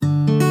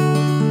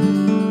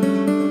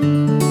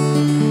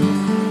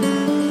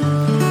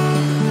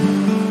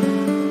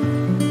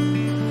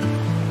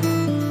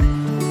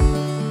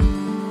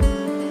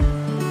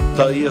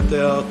ia te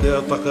a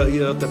taka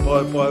ia te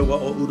pai wa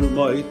o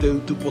urumai te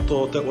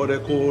utupoto te ore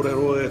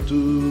kōrero e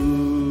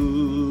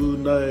tū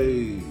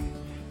nei.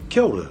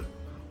 Kia ora.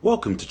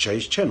 Welcome to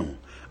Chay's Channel,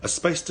 a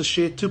space to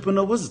share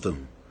tupuna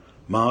wisdom,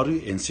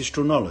 Māori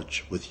ancestral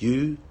knowledge with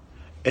you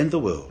and the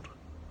world.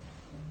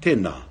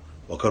 Tēnā,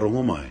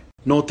 wakarongo mai.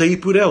 No te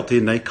ipureo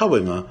tēnei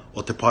kawenga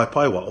o te pai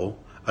wao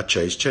a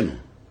Chay's Channel.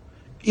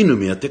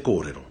 Inumia te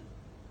kōrero.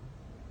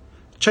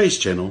 Chay's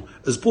Channel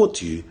is brought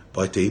to you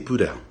by Te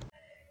Ipureo.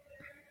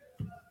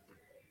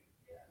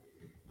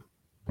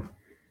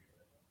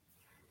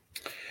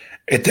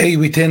 E te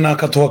iwi tēnā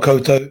katoa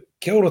koutou.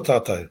 Kia ora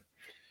tātou.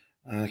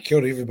 Kia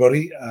ora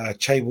everybody.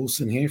 Chay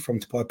Wilson here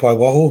from Te Pai Pai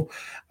Waho.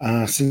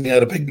 Sending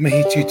out a big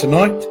mihi to you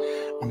tonight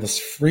on this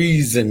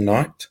freezing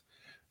night.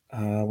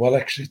 Well,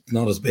 actually,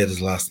 not as bad as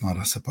last night,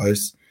 I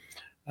suppose,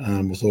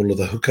 with all of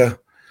the huka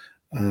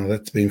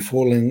that's been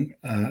falling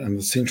in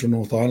the central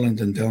North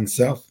Island and down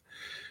south.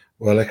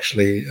 Well,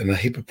 actually, in a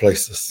heap of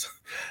places.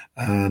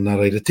 Nā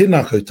reira,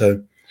 tēnā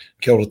koutou,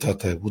 kia ora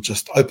tātou. We'll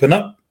just open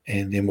up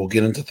and then we'll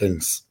get into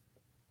things.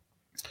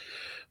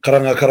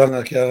 Karanga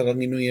kia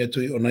rangi nui e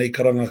tui o nei,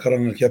 karanga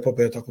kia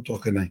pape takotoa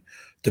ke nei.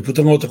 Te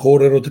putanga o te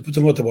kōrero, te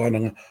putanga o te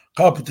wānanga,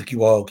 ka puta ki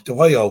wao, ki te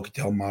wai au, ki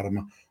te ao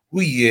marama.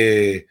 Ui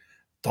e,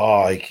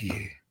 tai ki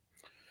e.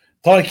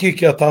 Tai ki e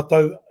kia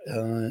tātou,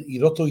 I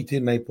roto I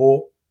tēnei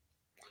pō,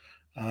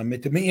 me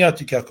te mihi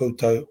atu kia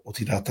koutou o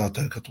te rā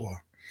tātou katoa.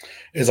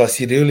 As I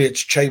said earlier, it's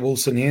Chay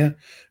Wilson here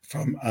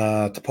from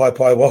Te Pai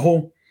Pai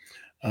Waho,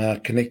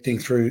 connecting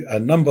through a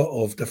number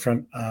of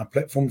different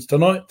platforms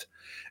tonight.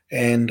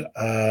 And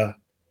I'm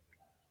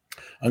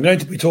going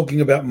to be talking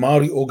about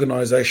Māori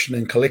organisation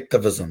and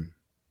collectivism.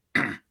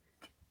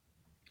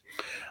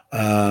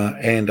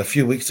 And a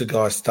few weeks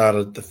ago, I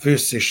started the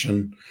first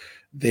session,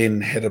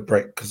 then had a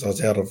break because I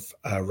was out of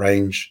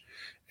range.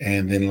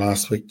 And then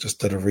last week, just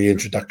did a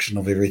reintroduction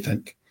of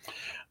everything.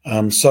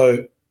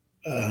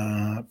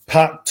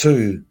 Part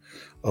 2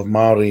 of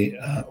Māori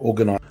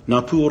organisation.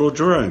 Ngā Puoro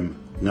Jerome,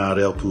 Ngā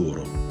Reo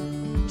Puoro.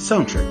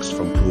 Soundtracks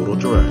from Puoro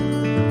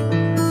Jerome.